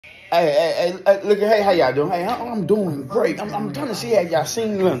Hey, look at, hey, how y'all doing? Hey, I'm doing great. I'm trying to see how y'all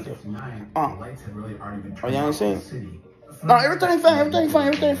seen Linda. Oh, y'all ain't seen it? No, everything fine, everything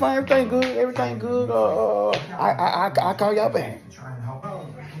good. I call y'all back.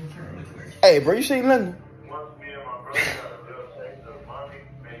 Hey, bro, you seen Linda?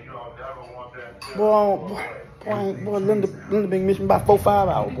 Boy, Linda been missing about 4-5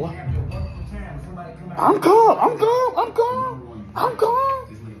 hours, boy. I'm calm. I'm good. I'm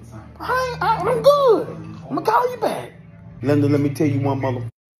gonna call you back. Linda, let me tell you one mother,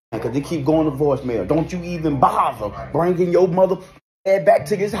 because they keep going to voicemail. Don't you even bother bringing your mother back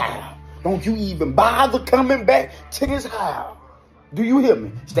to this house. Don't you even bother coming back to this house. Do you hear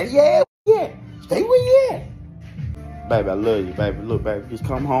me? Stay yeah. Stay where you at. Baby, I love you, baby. Look, baby, just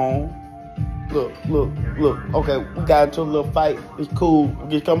come home. Look. Okay, we got into a little fight. It's cool.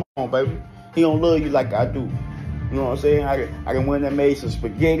 Just come home, baby. He don't love you like I do. You know what I'm saying? I can win and made some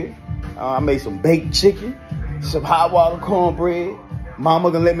spaghetti. I made some baked chicken, some hot water cornbread.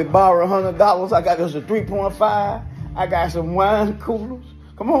 Mama gonna let me borrow $100. I got us a 3.5. I got some wine coolers.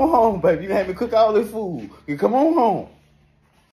 Come on home, baby. You had me cook all this food. You come on home.